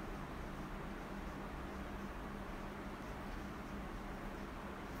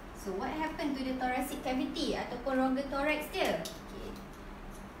 So, what happened to the thoracic cavity ataupun rongga thorax dia? Okay.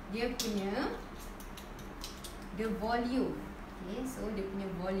 Dia punya the volume. Okay, so dia punya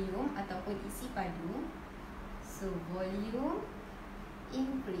volume ataupun isi padu. So, volume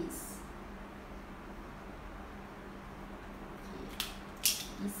increase.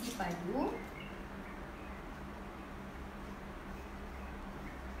 Okay. Isi padu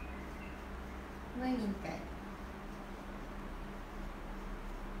meningkat.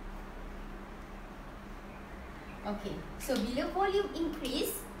 Okay, so bila volume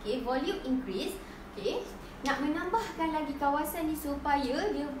increase, nak menambahkan lagi kawasan ni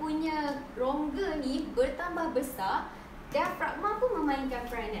supaya dia punya rongga ni bertambah besar, diafragma pun memainkan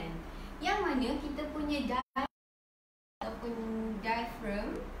peranan. Yang mana kita punya ataupun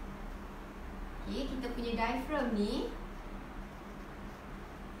diaphragm, okay, kita punya diaphragm ni,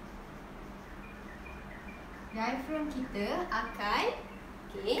 diaphragm kita akan,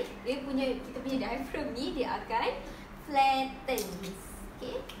 okay, kita punya diaphragm ni dia akan flattens,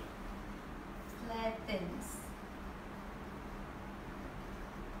 okay, flatten,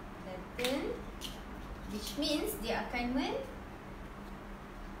 which means dia akan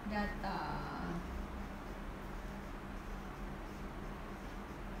mendatar.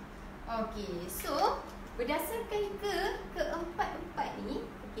 Okey, so berdasarkan keempat-empat ni,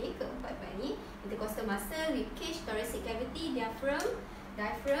 okey, keempat-empat ni, intercostal muscle, rib cage, thoracic cavity, diaphragm.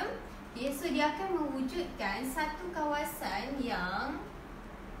 Okay, so dia akan mewujudkan satu kawasan yang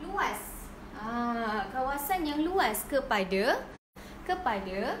luas. Kawasan yang luas kepada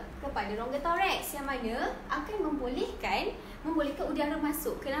rongga toraks yang mana akan membolehkan udara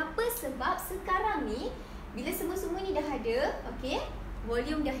masuk. Kenapa? Sebab sekarang ni bila semua ni dah ada, okey,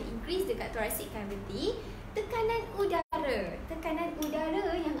 volume dah increase dekat thoracic cavity, tekanan udara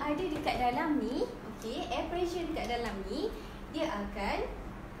yang ada dekat dalam ni, okey, air pressure dekat dalam ni dia akan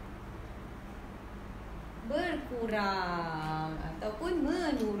berkurang ataupun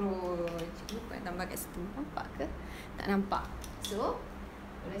menurun. Cikgu nak tambah kat situ. Nampak ke? Tak nampak. So,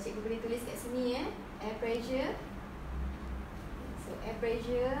 kalau cikgu boleh tulis kat sini air pressure. So, air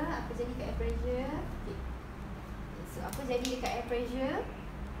pressure, apa jadi kat air pressure? Okay. So, apa jadi dekat air pressure?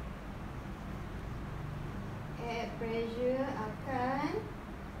 Air pressure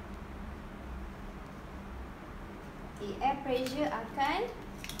akan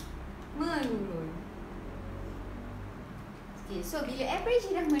menurun. Okay, so bila air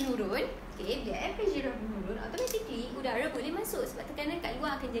pressure dah menurun, automatically udara boleh masuk sebab tekanan kat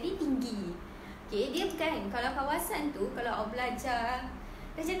luar akan jadi tinggi. Okay, dia bukan, kalau kawasan tu, kalau awak belajar,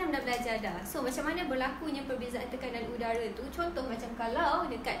 darjah 6 dah belajar dah. So, macam mana berlakunya perbezaan tekanan udara tu? Contoh macam kalau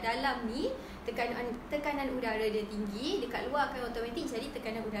dekat dalam ni, tekanan udara dia tinggi, dekat luar akan automatik jadi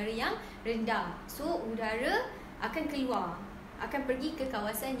tekanan udara yang rendah. So, udara akan keluar, akan pergi ke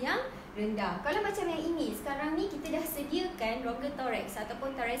kawasan yang rendah. Kalau macam yang ini, sekarang ni kita dah sediakan rongga thorax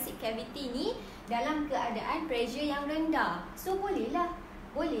ataupun thoracic cavity ni dalam keadaan pressure yang rendah. So bolehlah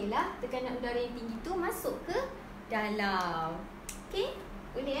tekanan udara yang tinggi tu masuk ke dalam. Okay,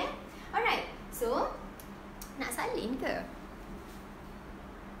 boleh Alright, so nak salin ke?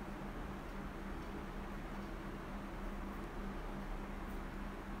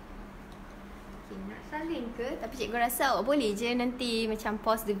 Nak salin ke? Tapi cikgu rasa awak boleh je nanti macam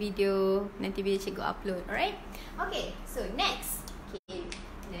pause the video, nanti bila cikgu upload. Alright? Okay, so next.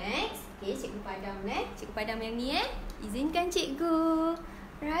 Okay, cikgu padam cikgu padam yang ni izinkan cikgu.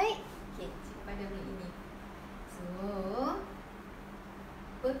 Right? Okay, cikgu padam yang ini. So,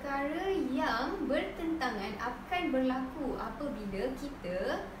 perkara yang bertentangan akan berlaku apabila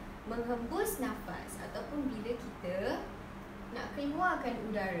kita menghembus nafas ataupun bila kita nak keluarkan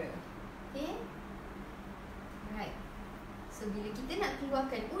udara. Okay? Right. So, bila kita nak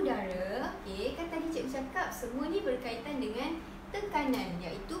keluarkan udara, okay, kan tadi cikgu cakap semua ni berkaitan dengan tekanan,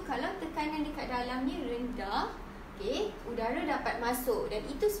 iaitu kalau tekanan dekat dalamnya rendah, okay, udara dapat masuk dan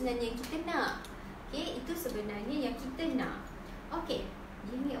itu sebenarnya yang kita nak. Okay, itu sebenarnya yang kita nak. Okay,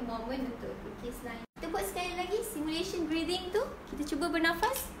 give me a moment untuk case lain. Kita buat sekali lagi simulation breathing tu. Kita cuba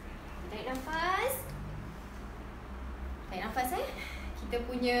bernafas. Tarik nafas. Kita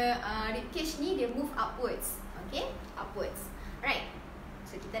punya rib cage ni dia move upwards. Okay, upwards. Right.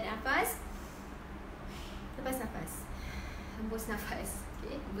 So kita ada nafas. Lepas nafas. Hembus nafas.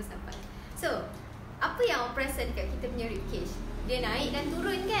 Okay, hembus nafas. So, apa yang awak perasan dekat kita punya rib cage? Dia naik dan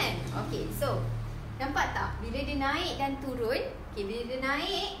turun kan? Okay, so nampak tak? Bila dia naik dan turun, okay, bila dia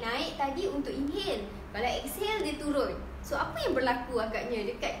naik tadi untuk inhale. Kalau exhale dia turun. So apa yang berlaku agaknya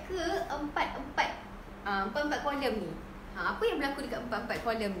dekat empat kolom ni? Apa yang berlaku dekat empat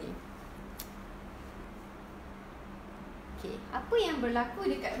kolom ni? Okay, apa yang berlaku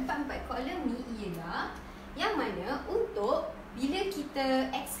dekat empat kolom ni ialah yang mana untuk bila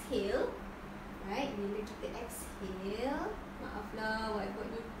kita exhale, right? Bila kita exhale, maaflah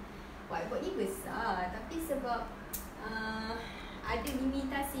whiteboard ni besar, tapi sebab ada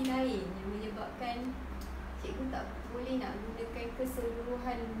limitasi lain yang menyebabkan cikgu tak boleh nak gunakan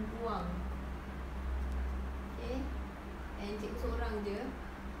keseluruhan ruang. Okay, and cikgu seorang je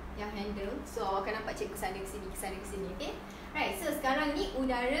yang handle. So awak akan nampak cikgu sana ke sini, okay? Right, so sekarang ni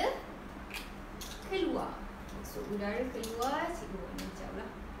udara keluar. So udara keluar, cikgu buat ni sekejap lah.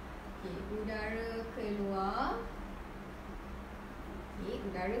 Okay, udara keluar. Okay,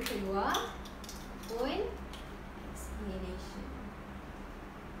 udara keluar pun exhalation.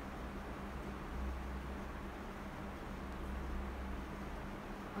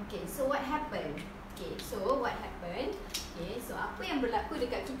 Okay, so what happened? Okay, so apa yang berlaku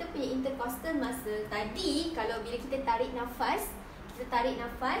dekat kita punya intercostal muscle tadi? Kalau bila kita tarik nafas,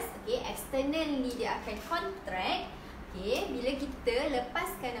 okay, external ni dia akan contract. Okay, bila kita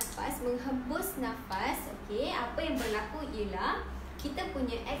lepaskan nafas, menghembus nafas, okay, apa yang berlaku ialah kita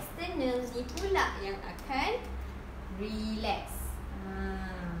punya external ni pula yang akan relax.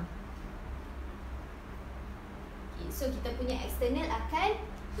 Okay, so kita punya external akan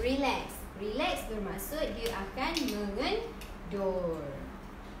Relax. Relax bermaksud dia akan mengendur.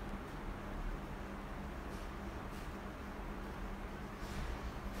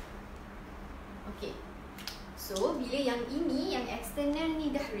 Okey. So, bila yang ini, yang eksternal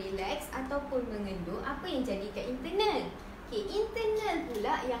ni dah relax ataupun mengendur, apa yang jadi kat internal? Okey, internal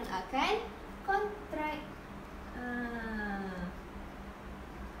pula yang akan contract.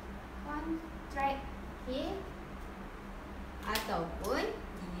 Contract. Okey. Ataupun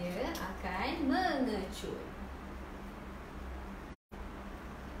dia akan mengecut.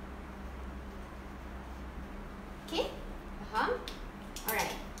 Okey? Faham?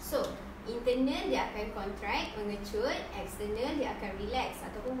 Alright. So, internal dia akan contract, mengecut. External dia akan relax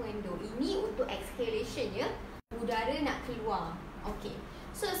ataupun mengendur. Ini untuk exhalation ya. Udara nak keluar. Okey.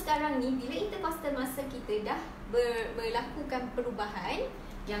 So, sekarang ni bila intercostal muscle kita dah melakukan perubahan,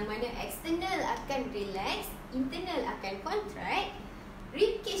 yang mana external akan relax, internal akan contract,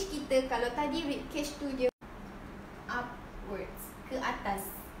 rib cage kita, kalau tadi rib cage tu dia upwards, ke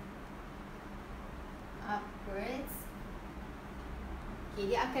atas. Upwards. Okay,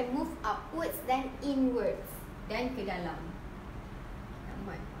 dia akan move upwards dan inwards dan ke dalam.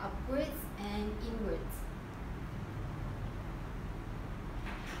 Upwards and inwards.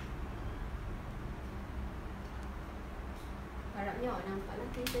 Harapnya awak nampaklah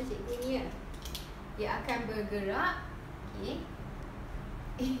tulisan cikgu ni ya. Dia akan bergerak. Okay.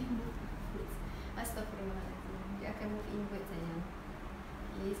 Astagfirullahaladzim. Dia akan move inwards saja.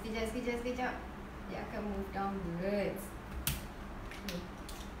 Okay, sekejap. Dia akan move downwards. Okay.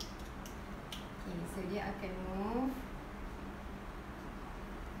 Okay, so dia akan move.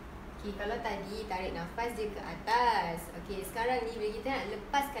 Okay, kalau tadi tarik nafas dia ke atas. Okay, sekarang ni bila kita nak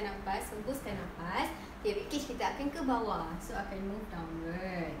lepaskan nafas, hembuskan nafas, okay, rib cage kita akan ke bawah. So, akan move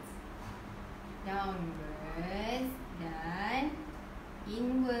downwards. Downwards dan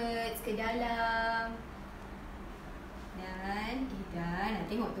inwards ke dalam. Dan nak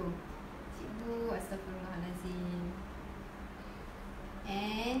tengok tu. Cikgu, astagfirullahalazim.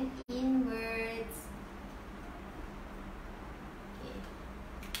 And inwards. Okay.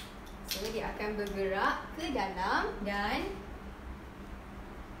 So, dia akan bergerak ke dalam dan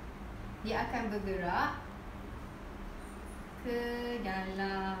dia akan bergerak ke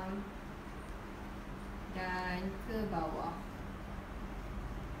dalam dan ke bawah.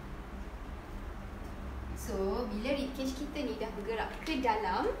 So, bila rib cage kita ni dah bergerak ke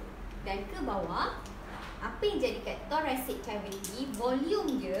dalam dan ke bawah, apa yang jadi kat thoracic cavity?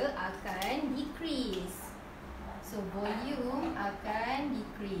 Volume dia akan decrease. So, volume akan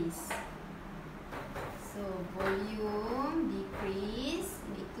decrease. So, volume decrease,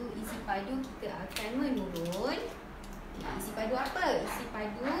 iaitu isi padu kita akan menurun. Okay, isi padu apa? Isi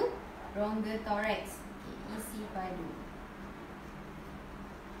padu rongga thorax. Okay, isi padu.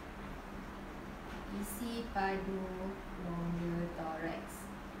 Isi padu rongga thorax.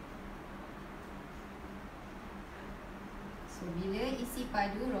 So, bila isi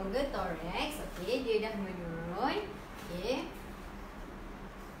padu rongga thorax, okay, dia dah menurun. Okay.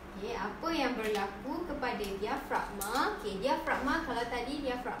 Okay, apa yang berlaku kepada diafragma? Okay, diafragma, kalau tadi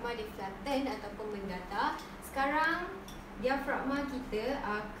diafragma dia flatten ataupun mendatar, sekarang diafragma kita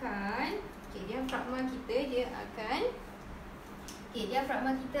akan, okay, diafragma kita dia akan, okay,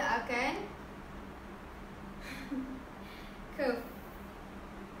 diafragma kita akan curve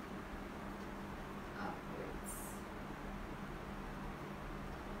upwards.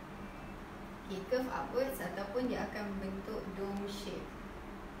 Okay, curve upwards ataupun dia akan bentuk dome shape.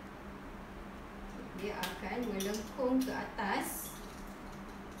 Dia akan melengkung ke atas.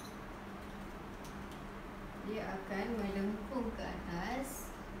 Dia akan melengkung ke atas.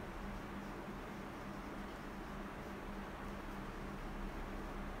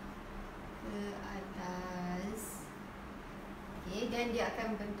 Ke atas. Okay, dan dia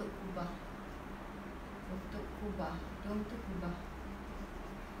akan bentuk kubah. Bentuk kubah. Dome tu kubah.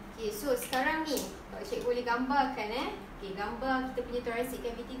 Okay, so sekarang ni cikgu boleh gambarkan Okay, gambar kita punya thoracic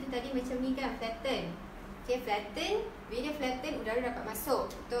cavity tu tadi macam ni kan, flatten. Okay, flatten. Bila dia flatten, udara dapat masuk.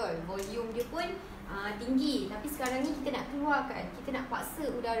 Betul. Volume dia pun tinggi. Tapi sekarang ni kita nak keluarkan. Kita nak paksa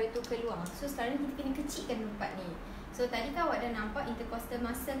udara tu keluar. So, sekarang ni kita kena kecilkan tempat ni. So, tadi kan awak dah nampak intercostal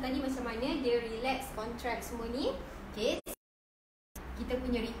muscle tadi macam mana dia relax, contract semua ni. Okay. Kita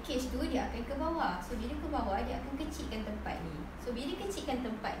punya rib cage tu dia akan ke bawah. So, bila ke bawah, dia akan kecilkan tempat ni. So, bila kecilkan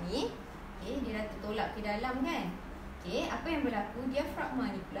tempat ni, okay, dia dah tertolak ke dalam kan. Okay, apa yang berlaku?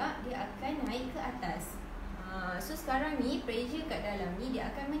 Diafragma ni pula dia akan naik ke atas. So sekarang ni pressure kat dalam ni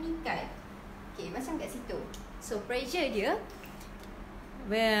dia akan meningkat. Okay, macam kat situ. So pressure dia,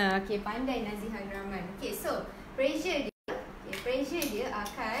 okay, pandai Nazihah Rahman. Okay, so pressure dia, okay, pressure dia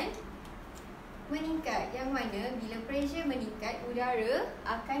akan meningkat. Yang mana bila pressure meningkat, udara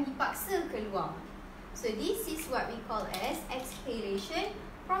akan dipaksa keluar. So this is what we call as exhalation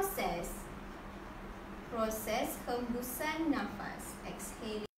process. Proses hembusan nafas.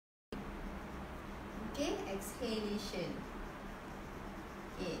 Exhalation. Okay, exhalation.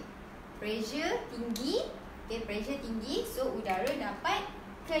 Okay, pressure tinggi. Okay, pressure tinggi, so udara dapat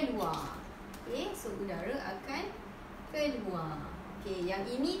keluar. Okay, so udara akan keluar. Okay, yang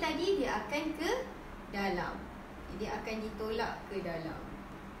ini tadi dia akan ke dalam. Okay, dia akan ditolak ke dalam.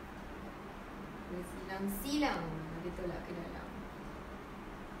 Bersilang-silang dia tolak ke dalam.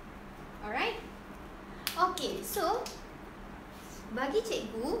 Alright? Okay, so bagi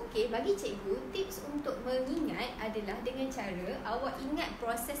cikgu, tips untuk mengingat adalah dengan cara awak ingat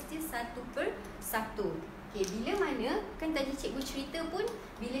proses dia satu per satu. Okay, bila mana, kan tadi cikgu cerita pun,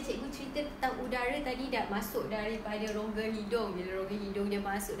 bila cikgu cerita tentang udara tadi dah masuk daripada rongga hidung. Bila rongga hidung dia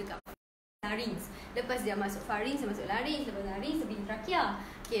masuk dekat larynx. Lepas dia masuk pharynx, dia masuk larynx. Lepas larynx, dia pergi trakea.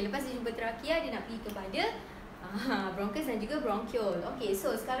 Okay, lepas dia jumpa trakea, dia nak pergi kepada bronchus dan juga bronchiole. Okay,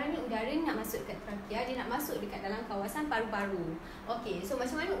 so sekarang ni udara ni nak masuk dekat trakea, dia nak masuk dekat dalam kawasan paru-paru. Okay, so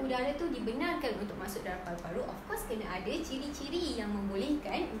macam mana udara tu dibenarkan untuk masuk dalam paru-paru? Of course, kena ada ciri-ciri yang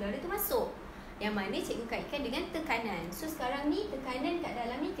membolehkan udara tu masuk. Yang mana cikgu kaitkan dengan tekanan. So sekarang ni tekanan kat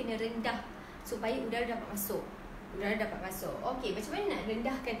dalam ni kena rendah supaya udara dapat masuk. Udara dapat masuk. Okey, macam mana nak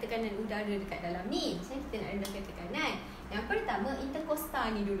rendahkan tekanan udara dekat dalam ni? Macam mana kita nak rendahkan tekanan? Yang pertama, intercostal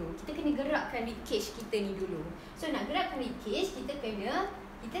ni dulu. Kita kena gerakkan ribcage kita ni dulu. So nak gerakkan ribcage, kita kena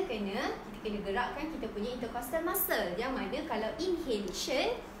gerakkan kita punya intercostal muscle. Yang mana kalau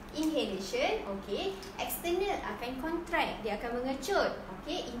inhalation, okey, external akan contract, dia akan mengecut.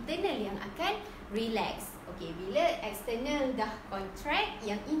 Okey, internal yang akan relax. Okey, bila external dah contract,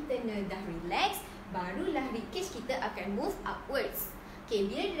 yang internal dah relax, barulah ribcage kita akan move upwards. Okey,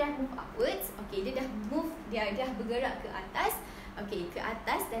 bila dia dah move upwards, okey, dia dah bergerak ke atas. Okey, ke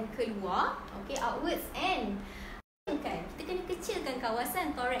atas dan keluar. Okey, outwards and kan, kita kena kecilkan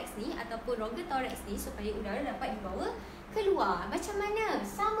kawasan thorax ni ataupun rongga thorax ni supaya udara dapat dibawa keluar. Macam mana?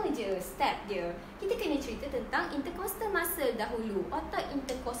 Sama je step dia. Kita kena cerita tentang intercostal muscle dahulu. Otot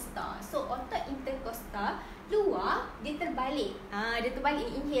intercostal. So otot intercostal luar, dia terbalik. Dia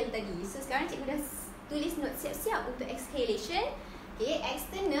terbalik inhale tadi. So sekarang cikgu dah tulis note siap-siap untuk exhalation. Okay,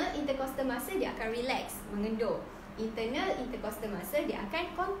 external intercostal muscle dia akan relax, mengendor. Internal intercostal muscle dia akan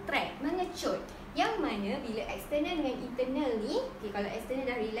contract, mengecut. Yang mana bila external dengan internal ni, okay, kalau external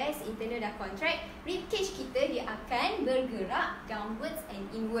dah relax, internal dah contract, ribcage kita dia akan bergerak downwards and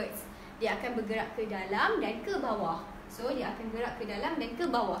inwards. Dia akan bergerak ke dalam dan ke bawah. So dia akan gerak ke dalam dan ke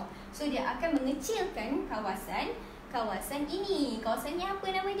bawah. So dia akan mengecilkan kawasan ini. Kawasan ni apa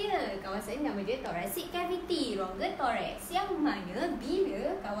nama dia? Kawasan ni nama dia thoracic cavity, rongga thorax. Yang mana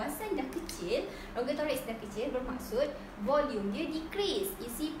bila kawasan dah kecil, rongga thorax dah kecil, bermaksud volume dia decrease.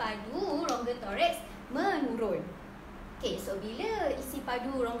 Isi padu rongga thorax menurun. Okay, so bila isi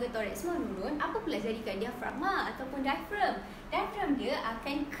padu rongga thorax menurun, apa pula jadikan diafragma ataupun diaphragm? Diaphragm dia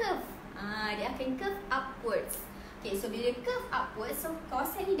akan curve. Dia akan curve upwards. Okay, so bila curve upwards, so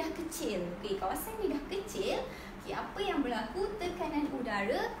kawasan ni dah kecil. Okay, kawasan ni dah kecil. Okay, apa yang berlaku? Tekanan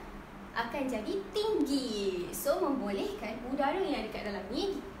udara akan jadi tinggi. So, membolehkan udara yang dekat dalam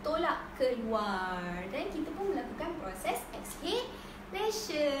ni ditolak keluar. Dan kita pun melakukan proses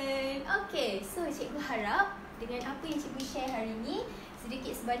exhalation. Okay, so cikgu harap dengan apa yang cikgu share hari ni,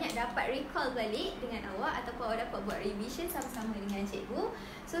 sedikit sebanyak dapat recall balik dengan awak ataupun awak dapat buat revision sama-sama dengan cikgu.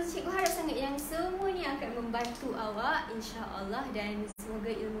 So, cikgu harap sangat yang semua ni akan membantu awak, insya-Allah, dan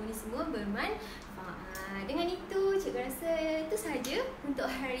semoga ilmu ni semua bermanfaat. Dengan itu, cikgu rasa itu sahaja untuk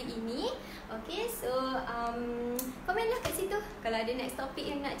hari ini. Okay, so komenlah kat situ kalau ada next topik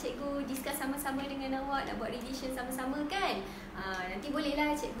yang nak cikgu discuss sama-sama dengan awak, nak buat revision sama-sama kan. Nanti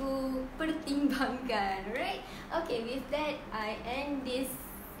bolehlah cikgu pertimbangkan. Alright. Okay, with that I end this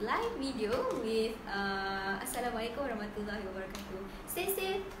live video with Assalamualaikum warahmatullahi wabarakatuh. Stay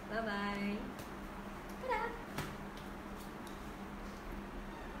safe. Bye bye.